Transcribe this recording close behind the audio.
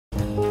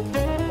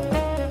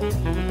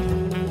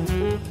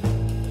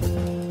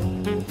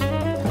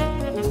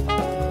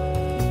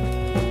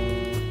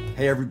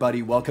Hey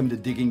everybody, welcome to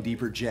Digging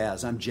Deeper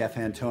Jazz. I'm Jeff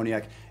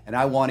Antoniuk, and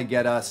I want to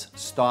get us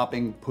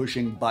stopping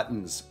pushing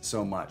buttons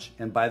so much.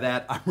 And by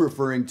that, I'm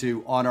referring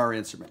to on our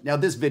instrument. Now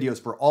this video is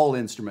for all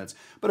instruments,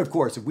 but of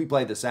course, if we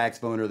play the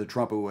saxophone or the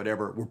trumpet or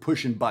whatever, we're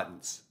pushing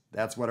buttons.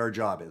 That's what our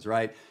job is,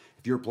 right?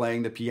 If you're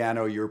playing the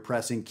piano, you're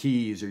pressing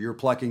keys, or you're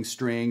plucking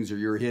strings, or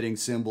you're hitting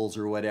cymbals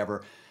or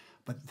whatever.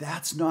 But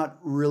that's not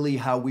really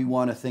how we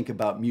want to think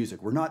about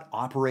music. We're not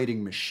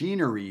operating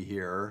machinery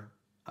here.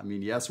 I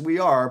mean, yes, we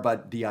are,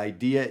 but the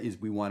idea is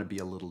we want to be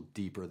a little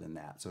deeper than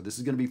that. So this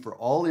is going to be for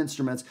all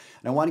instruments,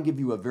 and I want to give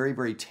you a very,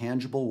 very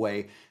tangible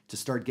way to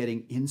start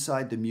getting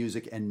inside the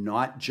music and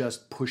not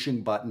just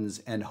pushing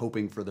buttons and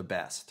hoping for the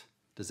best.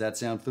 Does that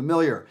sound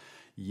familiar?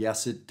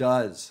 Yes, it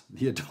does.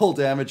 The adult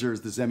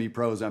amateurs, the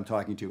semi-pros I'm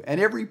talking to,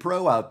 and every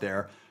pro out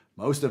there,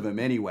 most of them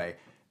anyway,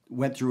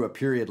 went through a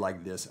period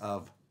like this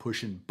of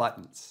pushing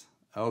buttons.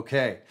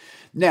 Okay.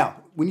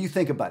 Now, when you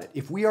think about it,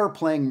 if we are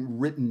playing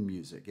written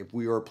music, if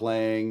we are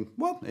playing,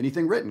 well,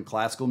 anything written,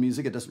 classical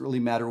music, it doesn't really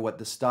matter what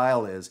the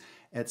style is.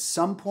 At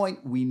some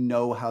point, we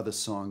know how the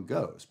song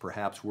goes.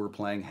 Perhaps we're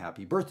playing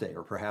Happy Birthday,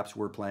 or perhaps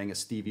we're playing a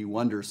Stevie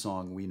Wonder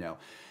song we know.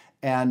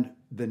 And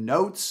the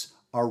notes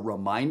are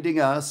reminding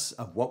us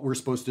of what we're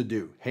supposed to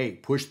do. Hey,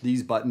 push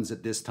these buttons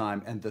at this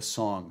time, and the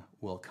song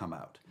will come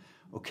out.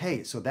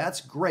 Okay, so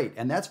that's great.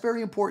 And that's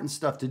very important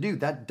stuff to do.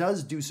 That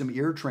does do some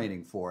ear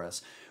training for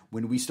us.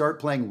 When we start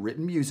playing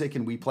written music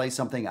and we play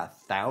something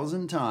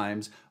 1,000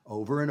 times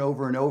over and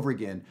over and over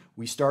again,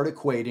 we start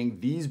equating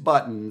these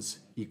buttons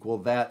equal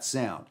that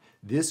sound.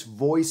 This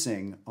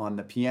voicing on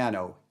the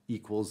piano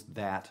equals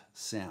that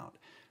sound.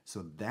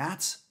 So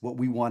that's what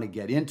we want to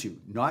get into,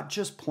 not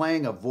just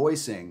playing a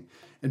voicing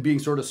and being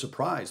sort of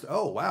surprised.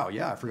 Oh, wow,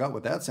 yeah, I forgot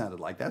what that sounded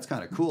like. That's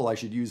kind of cool. I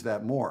should use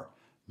that more.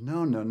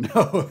 No,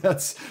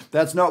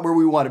 that's not where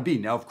we want to be.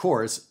 Now, of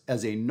course,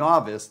 as a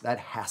novice, that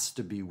has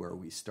to be where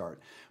we start,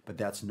 but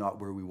that's not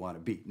where we want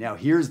to be. Now,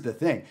 here's the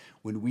thing.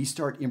 When we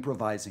start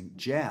improvising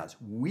jazz,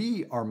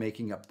 we are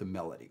making up the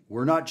melody.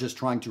 We're not just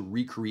trying to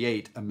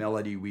recreate a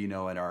melody we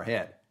know in our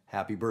head.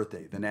 Happy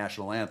Birthday, the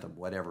national anthem,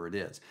 whatever it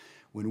is.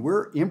 When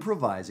we're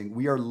improvising,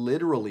 we are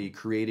literally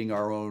creating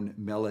our own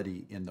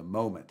melody in the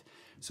moment.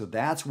 So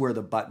that's where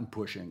the button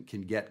pushing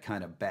can get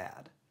kind of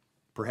bad.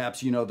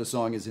 Perhaps you know the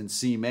song is in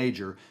C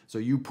major, so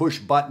you push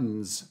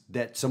buttons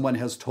that someone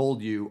has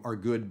told you are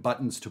good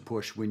buttons to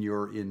push when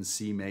you're in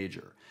C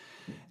major.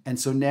 And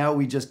so now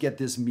we just get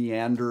this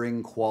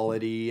meandering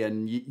quality,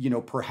 and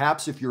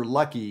perhaps if you're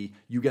lucky,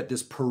 you get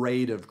this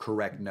parade of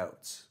correct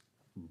notes.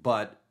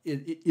 But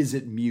is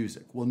it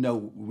music? Well, no,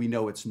 we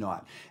know it's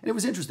not. And it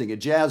was interesting, at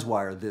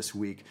Jazzwire this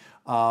week,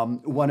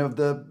 one of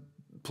the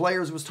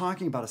players was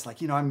talking about, it's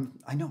like,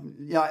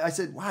 I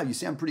said, wow, you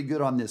sound pretty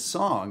good on this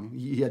song.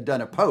 He had done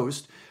a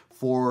post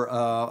for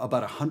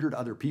about 100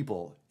 other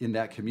people in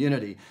that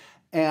community.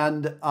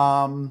 And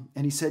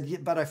he said, yeah,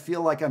 but I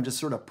feel like I'm just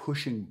sort of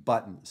pushing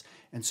buttons.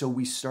 And so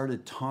we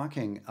started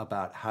talking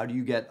about how do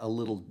you get a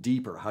little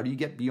deeper? How do you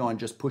get beyond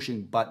just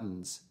pushing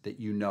buttons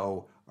that you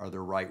know are the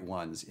right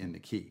ones in the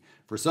key?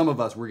 For some of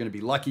us, we're going to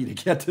be lucky to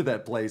get to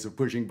that place of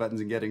pushing buttons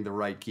and getting the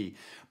right key.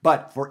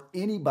 But for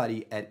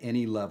anybody at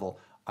any level,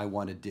 I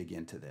want to dig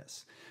into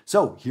this.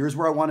 So here's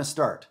where I want to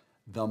start.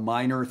 The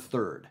minor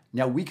third.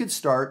 Now we could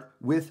start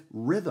with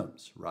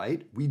rhythms,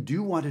 right? We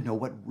do want to know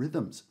what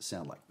rhythms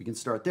sound like. We can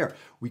start there.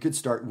 We could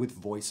start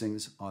with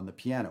voicings on the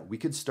piano. We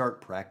could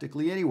start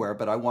practically anywhere,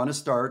 but I want to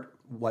start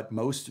what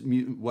most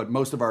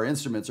of our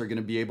instruments are going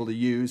to be able to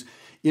use,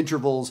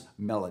 intervals,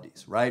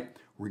 melodies, right?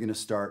 We're going to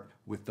start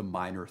with the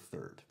minor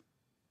third.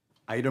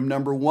 Item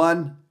number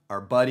one,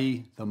 our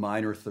buddy, the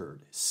minor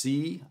third.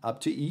 C up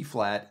to E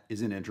flat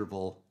is an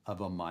interval of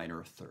a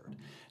minor third.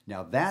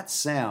 Now that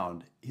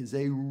sound is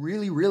a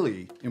really,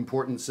 really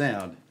important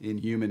sound in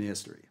human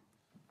history.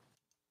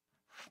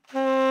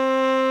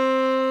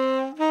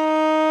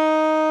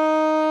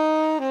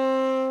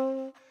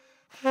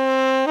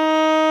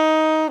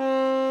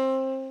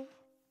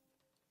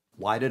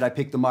 Why did I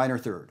pick the minor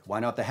third?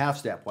 Why not the half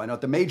step? Why not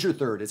the major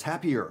third? It's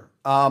happier.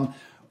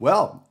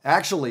 Well,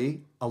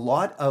 actually, a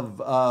lot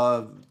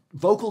of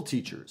vocal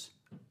teachers,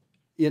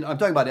 I'm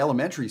talking about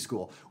elementary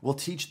school, will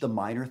teach the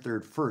minor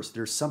third first.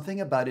 There's something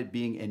about it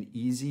being an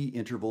easy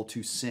interval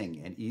to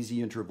sing, an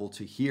easy interval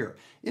to hear.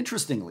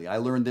 Interestingly, I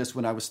learned this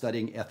when I was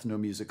studying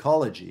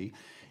ethnomusicology,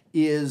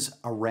 is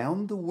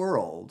around the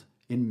world,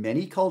 in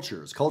many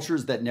cultures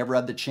that never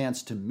had the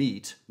chance to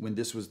meet when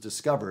this was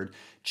discovered,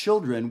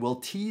 children will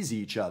tease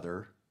each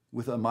other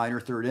with a minor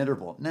third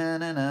interval. Na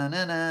na na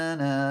na na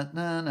na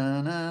na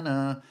na na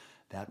na.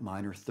 That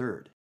minor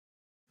third.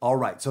 All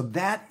right, so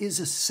that is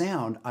a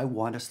sound I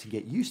want us to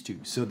get used to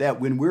so that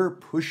when we're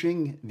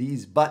pushing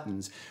these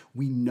buttons,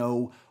 we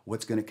know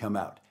what's going to come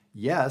out.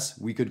 Yes,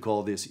 we could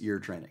call this ear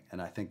training, and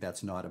I think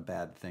that's not a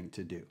bad thing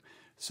to do.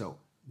 So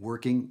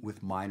working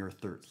with minor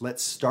thirds.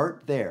 Let's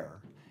start there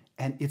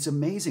And it's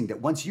amazing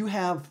that once you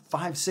have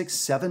 5, 6,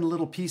 7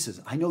 little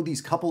pieces, I know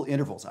these couple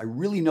intervals, I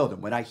really know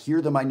them. When I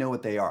hear them, I know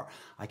what they are.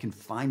 I can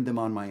find them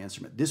on my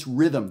instrument. This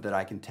rhythm that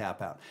I can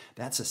tap out,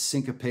 that's a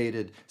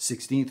syncopated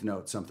 16th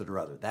note, something or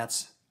other.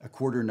 That's a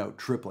quarter note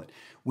triplet.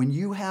 When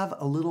you have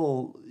a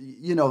little,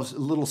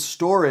 little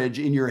storage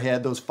in your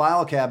head, those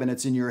file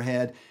cabinets in your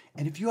head,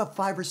 and if you have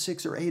 5 or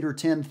 6 or 8 or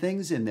 10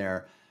 things in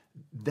there,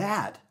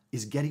 that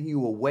is getting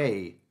you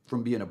away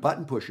from being a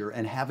button pusher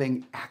and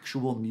having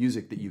actual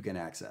music that you can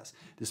access.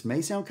 This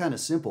may sound kind of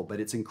simple,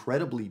 but it's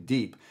incredibly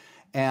deep.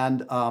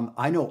 And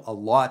I know a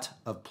lot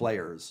of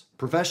players,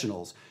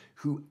 professionals,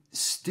 who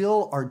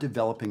still are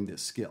developing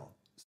this skill.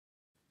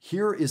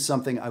 Here is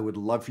something I would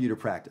love for you to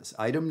practice.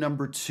 Item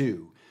number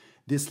 2,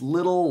 this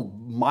little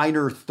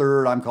minor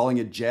third, I'm calling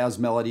it jazz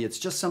melody. It's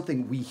just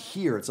something we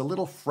hear. It's a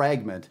little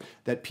fragment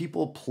that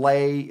people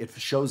play. It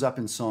shows up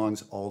in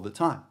songs all the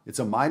time. It's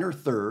a minor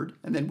third,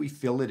 and then we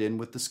fill it in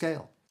with the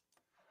scale.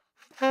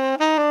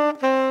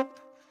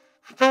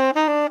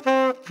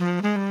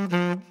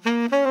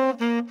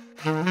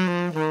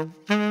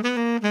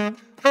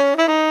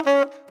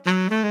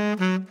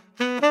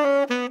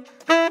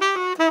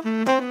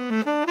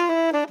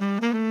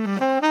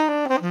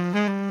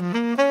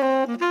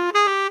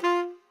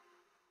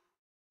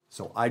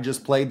 So I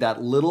just played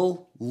that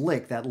little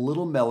lick, that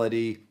little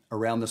melody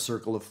around the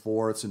circle of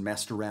fourths and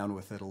messed around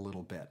with it a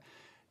little bit.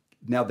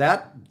 Now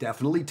that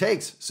definitely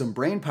takes some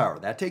brain power.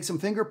 That takes some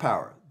finger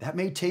power. That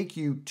may take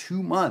you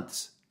 2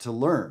 months to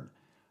learn,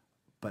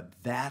 but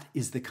that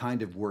is the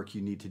kind of work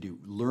you need to do.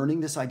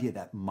 Learning this idea,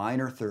 that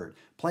minor third.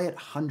 Play it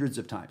hundreds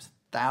of times,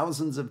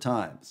 thousands of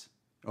times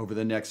over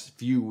the next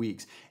few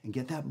weeks and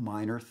get that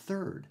minor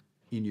third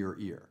in your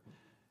ear.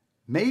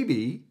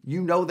 Maybe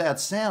you know that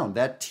sound,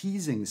 that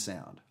teasing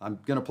sound. I'm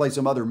going to play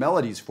some other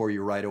melodies for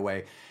you right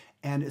away.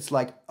 And it's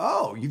like,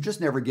 oh, you've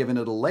just never given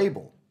it a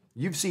label.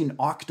 You've seen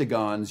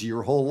octagons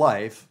your whole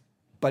life,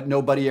 but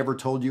nobody ever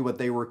told you what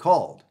they were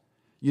called.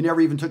 You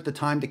never even took the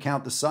time to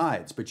count the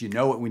sides, but you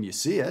know it when you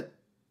see it.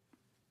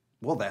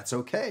 Well, that's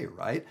okay,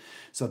 right?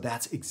 So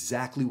that's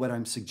exactly what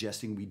I'm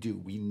suggesting we do.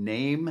 We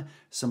name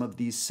some of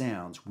these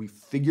sounds. We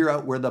figure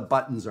out where the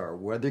buttons are,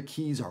 where the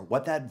keys are,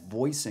 what that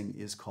voicing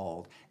is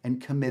called, and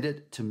commit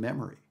it to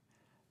memory.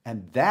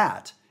 And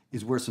that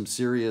is where some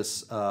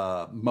serious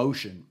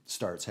motion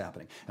starts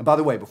happening. And by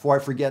the way, before I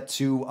forget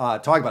to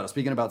talk about it,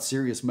 speaking about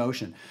serious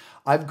motion,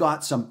 I've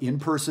got some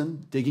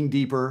in-person Digging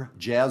Deeper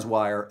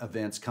Jazzwire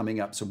events coming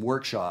up, some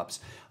workshops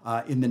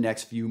in the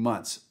next few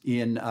months.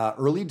 In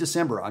early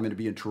December, I'm going to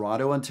be in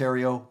Toronto,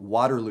 Ontario,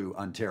 Waterloo,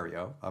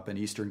 Ontario, up in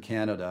Eastern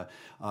Canada,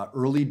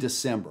 early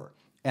December.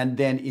 And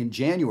then in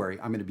January,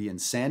 I'm going to be in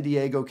San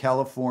Diego,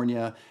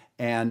 California,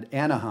 and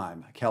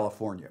Anaheim,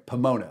 California,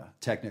 Pomona,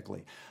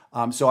 technically.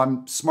 So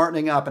I'm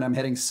smartening up and I'm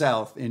heading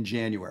south in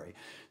January.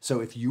 So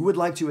if you would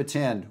like to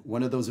attend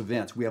one of those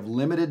events, we have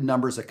limited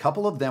numbers. A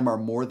couple of them are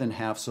more than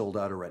half sold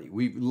out already.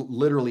 We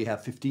literally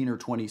have 15 or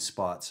 20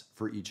 spots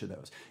for each of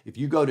those. If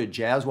you go to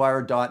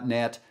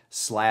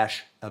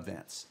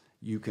jazzwire.net/events,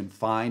 you can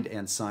find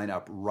and sign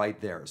up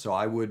right there. So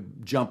I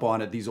would jump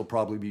on it. These will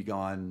probably be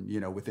gone,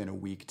 within a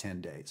week,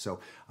 10 days. So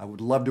I would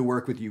love to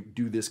work with you,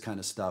 do this kind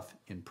of stuff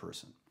in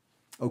person.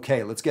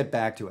 Okay, let's get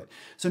back to it.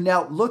 So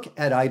now look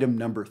at item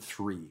number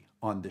 3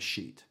 on the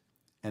sheet.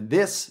 And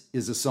this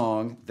is a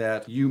song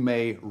that you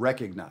may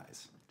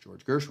recognize,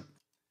 George Gershwin.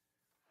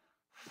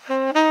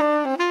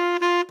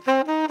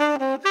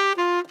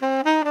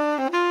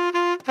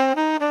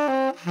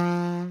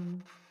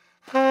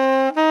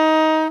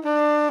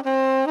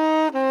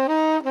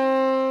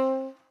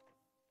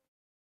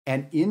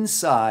 And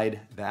inside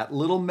that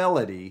little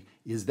melody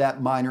is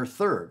that minor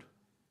third.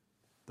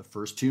 The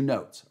first 2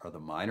 notes are the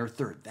minor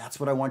third. That's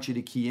what I want you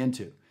to key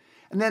into.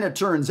 And then it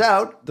turns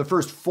out the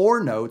first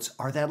 4 notes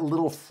are that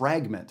little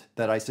fragment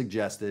that I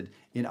suggested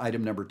in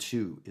item number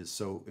 2 is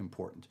so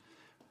important.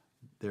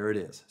 There it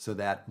is. So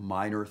that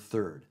minor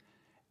third.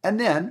 And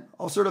then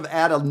I'll sort of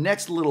add a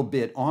next little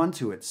bit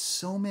onto it.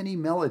 So many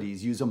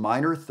melodies use a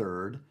minor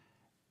third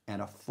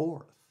and a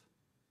fourth,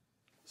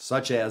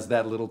 such as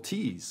that little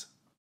tease.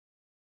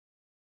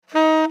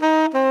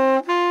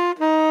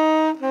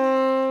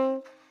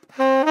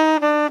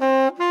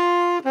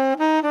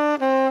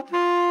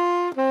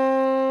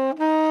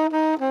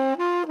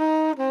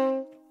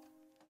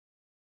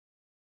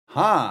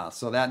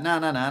 So that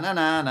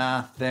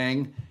na-na-na-na-na-na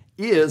thing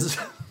is,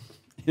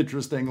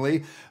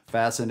 interestingly,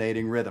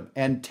 Fascinating Rhythm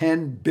and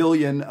 10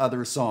 billion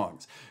other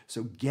songs.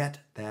 So get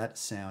that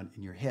sound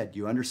in your head.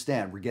 You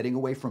understand, we're getting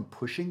away from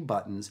pushing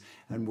buttons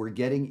and we're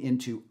getting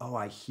into, oh,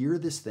 I hear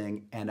this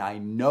thing and I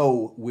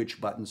know which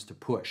buttons to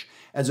push,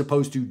 as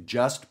opposed to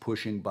just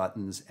pushing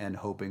buttons and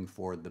hoping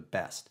for the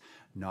best.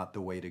 Not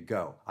the way to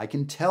go. I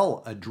can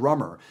tell a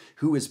drummer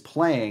who is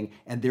playing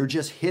and they're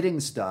just hitting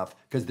stuff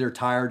because they're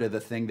tired of the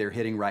thing they're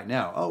hitting right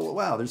now. Oh,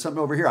 wow, there's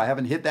something over here. I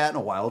haven't hit that in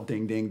a while.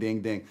 Ding, ding,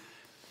 ding, ding.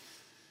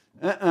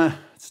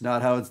 It's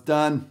not how it's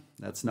done.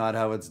 That's not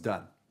how it's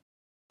done.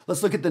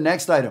 Let's look at the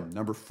next item,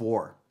 number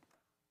 4.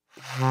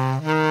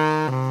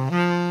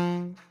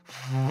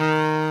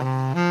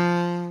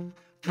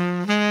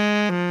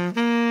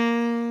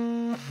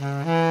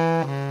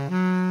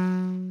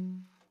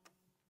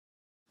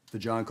 The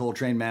John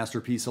Coltrane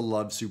masterpiece, A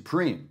Love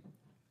Supreme.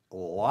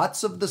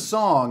 Lots of the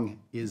song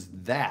is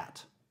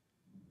that.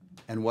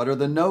 And what are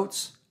the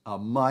notes? A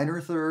minor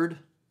third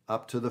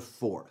up to the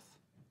fourth.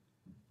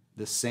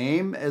 The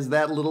same as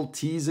that little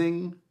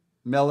teasing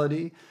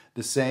melody,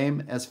 the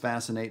same as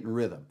Fascinating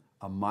Rhythm.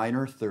 A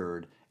minor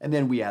third, and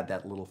then we add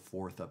that little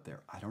fourth up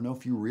there. I don't know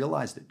if you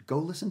realized it. Go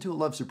listen to A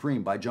Love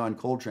Supreme by John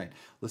Coltrane.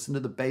 Listen to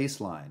the bass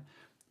line.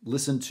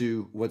 Listen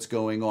to what's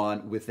going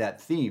on with that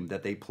theme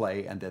that they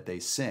play and that they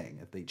sing,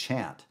 that they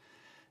chant.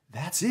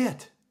 That's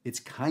it.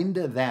 It's kind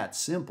of that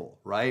simple,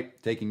 right?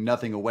 Taking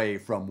nothing away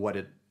from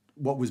what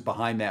was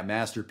behind that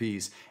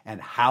masterpiece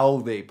and how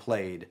they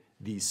played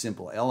these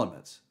simple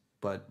elements.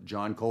 But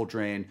John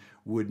Coltrane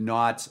would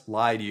not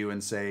lie to you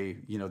and say,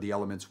 the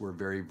elements were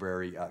very,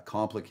 very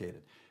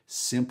complicated.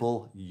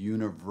 Simple,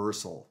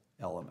 universal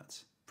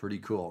elements. Pretty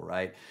cool,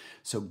 right?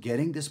 So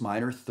getting this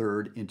minor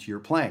third into your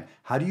playing.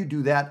 How do you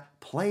do that?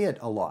 Play it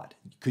a lot.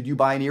 Could you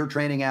buy an ear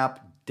training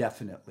app?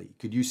 Definitely.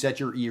 Could you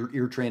set your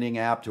ear training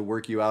app to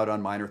work you out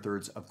on minor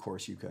thirds? Of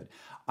course you could.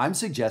 I'm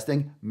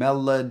suggesting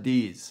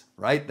melodies,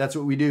 right? That's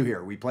what we do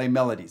here. We play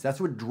melodies.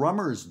 That's what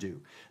drummers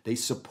do. They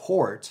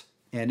support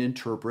and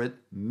interpret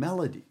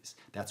melodies.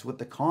 That's what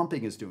the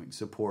comping is doing,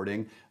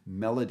 supporting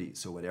melodies.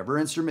 So whatever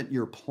instrument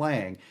you're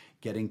playing,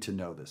 getting to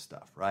know this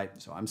stuff, right?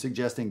 So I'm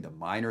suggesting the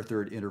minor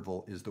third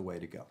interval is the way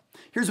to go.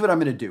 Here's what I'm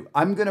gonna do.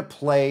 I'm gonna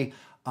play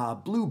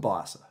Blue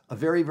Bossa, a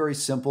very, very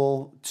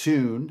simple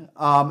tune.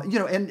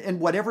 And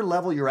whatever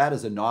level you're at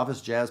as a novice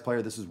jazz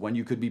player, this is one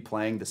you could be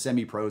playing. The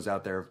semi-pros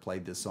out there have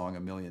played this song a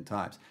million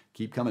times.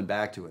 Keep coming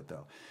back to it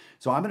though.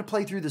 So I'm gonna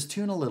play through this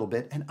tune a little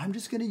bit, and I'm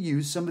just gonna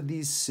use some of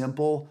these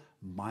simple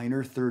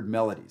minor third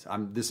melodies.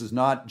 This is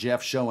not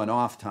Jeff showing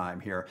off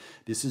time here.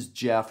 This is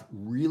Jeff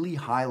really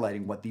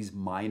highlighting what these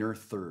minor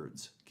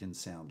thirds can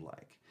sound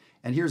like.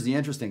 And here's the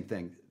interesting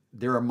thing.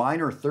 There are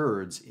minor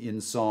thirds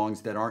in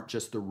songs that aren't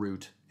just the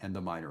root and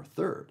the minor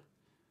third.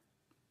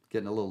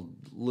 Getting a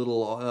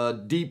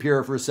little deep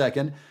here for a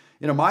second.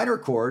 In a minor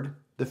chord,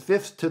 the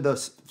fifth to the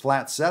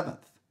flat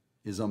seventh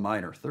is a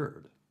minor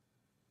third.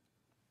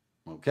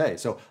 Okay,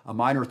 so a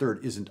minor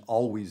third isn't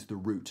always the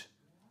root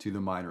to the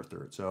minor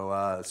third. So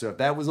if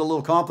that was a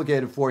little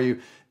complicated for you,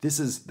 this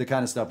is the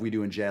kind of stuff we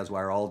do in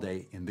Jazzwire all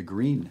day in the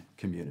green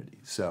community.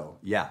 So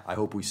yeah, I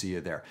hope we see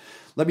you there.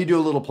 Let me do a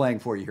little playing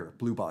for you here.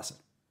 Blue Bossa.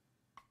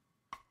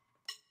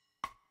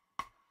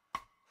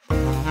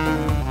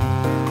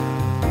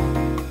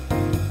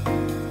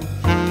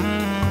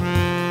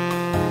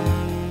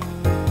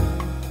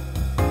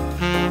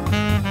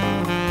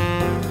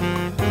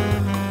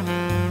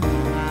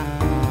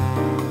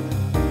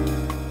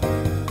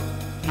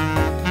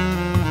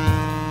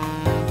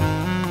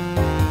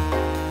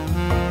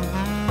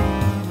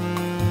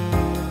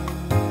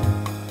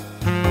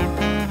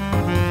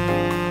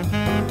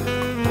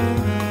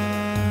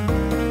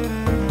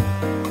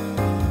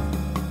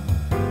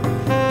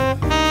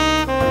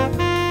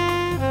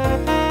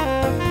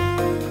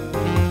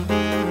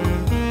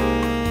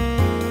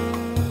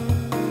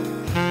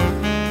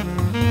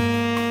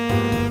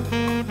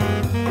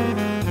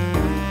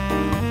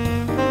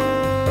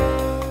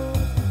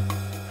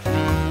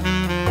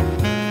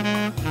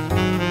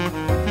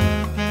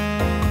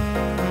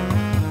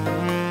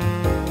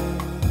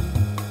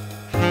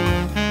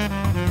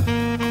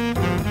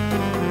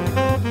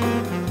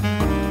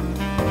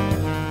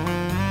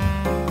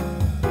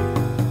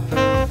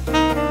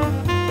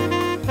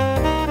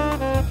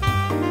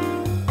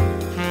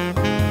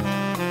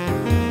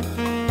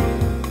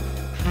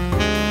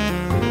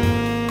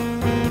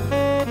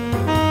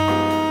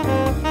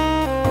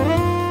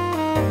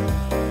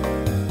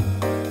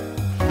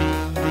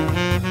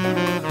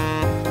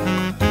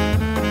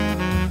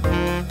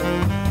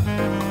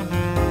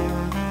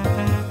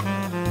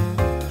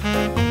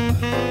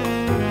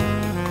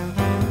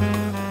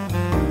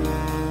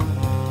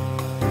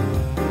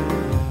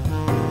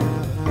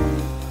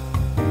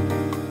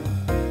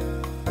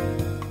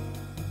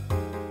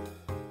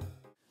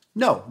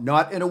 No,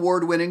 not an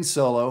award-winning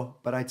solo,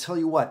 but I tell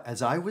you what,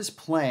 as I was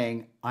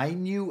playing, I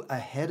knew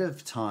ahead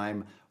of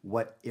time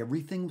what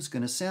everything was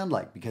going to sound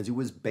like because it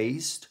was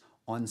based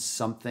on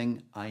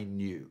something I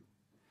knew.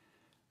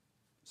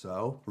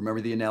 So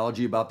remember the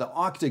analogy about the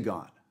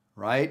octagon,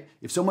 right?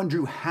 If someone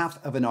drew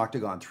half of an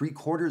octagon,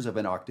 3/4 of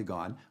an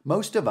octagon,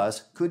 most of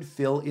us could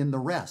fill in the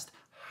rest.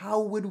 How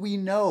would we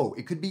know?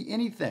 It could be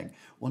anything.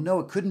 Well,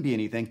 no, it couldn't be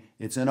anything.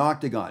 It's an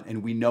octagon,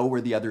 and we know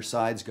where the other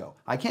sides go.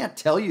 I can't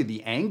tell you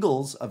the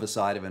angles of a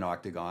side of an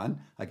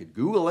octagon. I could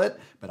Google it,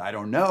 but I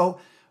don't know.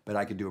 But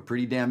I could do a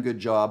pretty damn good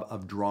job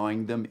of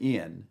drawing them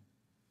in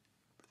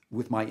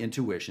with my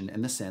intuition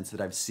and the sense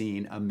that I've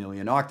seen a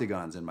million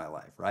octagons in my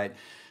life, right?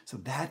 So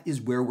that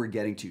is where we're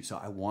getting to. So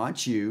I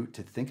want you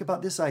to think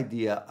about this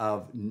idea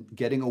of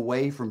getting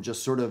away from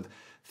just sort of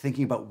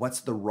thinking about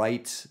what's the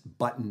right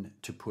button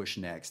to push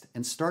next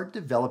and start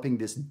developing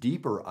this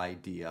deeper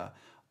idea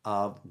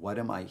of what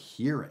am I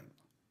hearing?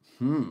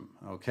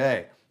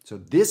 Okay, So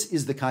this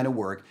is the kind of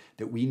work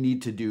that we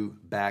need to do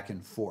back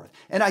and forth.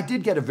 And I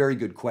did get a very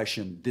good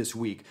question this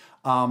week.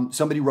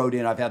 Somebody wrote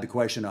in, I've had the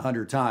question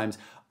 100 times.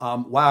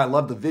 Wow, I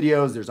love the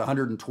videos. There's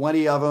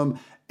 120 of them.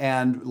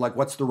 And like,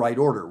 what's the right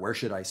order? Where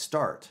should I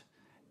start?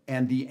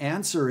 And the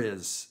answer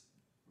is,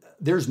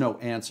 there's no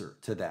answer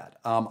to that.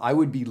 I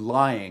would be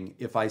lying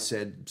if I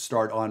said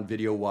start on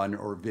video 1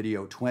 or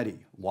video 20.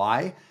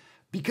 Why?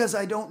 Because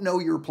I don't know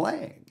you're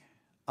playing.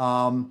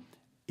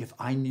 If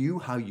I knew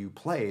how you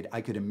played, I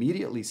could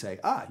immediately say,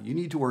 you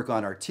need to work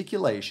on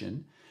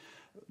articulation,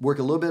 work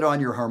a little bit on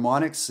your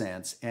harmonic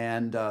sense,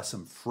 and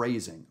some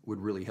phrasing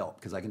would really help,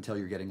 because I can tell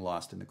you're getting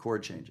lost in the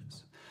chord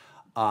changes.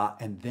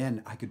 And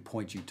then I could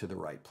point you to the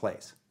right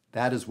place.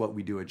 That is what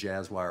we do at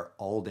Jazzwire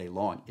all day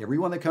long.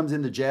 Everyone that comes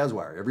into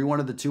Jazzwire, every one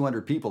of the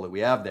 200 people that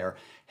we have there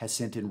has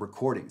sent in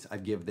recordings.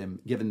 I've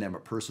given them a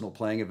personal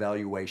playing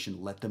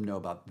evaluation, let them know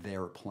about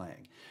their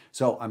playing.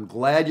 So I'm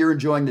glad you're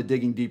enjoying the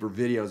Digging Deeper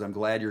videos. I'm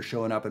glad you're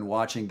showing up and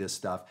watching this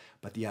stuff.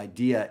 But the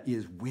idea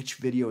is, which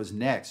video is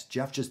next?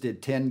 Jeff just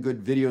did 10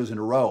 good videos in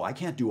a row. I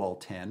can't do all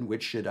 10.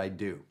 Which should I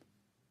do?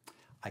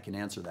 I can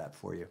answer that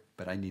for you,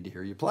 but I need to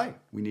hear you play.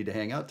 We need to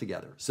hang out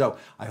together. So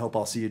I hope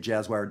I'll see you at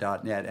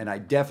jazzwire.net, and I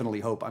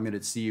definitely hope I'm going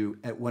to see you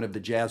at one of the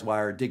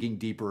Jazzwire Digging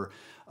Deeper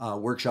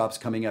workshops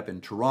coming up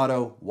in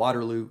Toronto,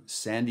 Waterloo,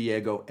 San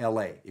Diego,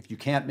 LA. If you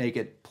can't make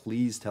it,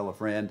 please tell a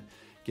friend.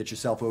 Get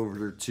yourself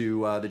over to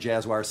the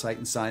Jazzwire site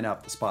and sign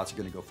up. The spots are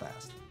going to go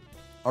fast.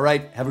 All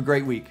right, have a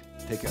great week.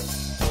 Take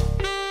care.